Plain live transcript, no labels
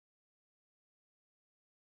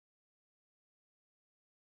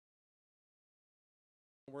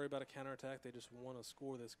Worry about a counterattack. They just want to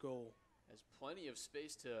score this goal. Has plenty of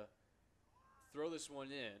space to throw this one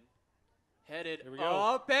in. Headed Here we go.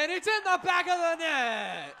 Up, and it's in the back of the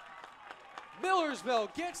net. Millersville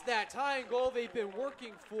gets that tying goal they've been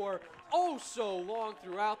working for oh so long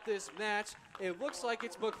throughout this match. It looks like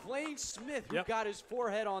it's McLean Smith who got his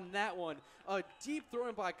forehead on that one. A deep throw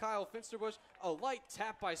in by Kyle Finsterbush, a light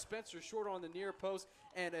tap by Spencer Short on the near post,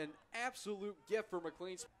 and an absolute gift for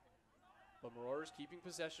McLean Smith. But Marauders keeping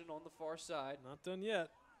possession on the far side. Not done yet.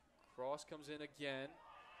 Cross comes in again.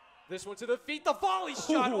 This one to the feet, the volley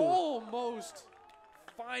shot almost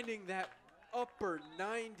finding that upper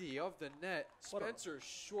 90 of the net. Spencer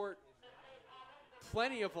Short,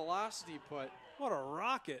 plenty of velocity, but what a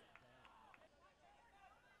rocket.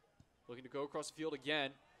 Looking to go across the field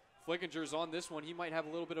again. Flickinger's on this one. He might have a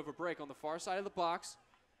little bit of a break on the far side of the box.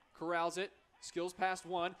 Corrals it. Skills past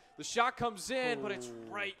one. The shot comes in, but it's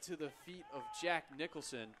right to the feet of Jack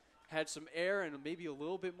Nicholson. Had some air and maybe a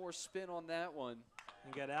little bit more spin on that one.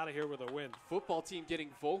 And get out of here with a win. Football team getting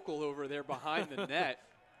vocal over there behind the net.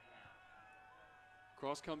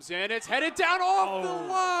 Cross comes in. It's headed down off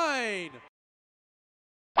the line.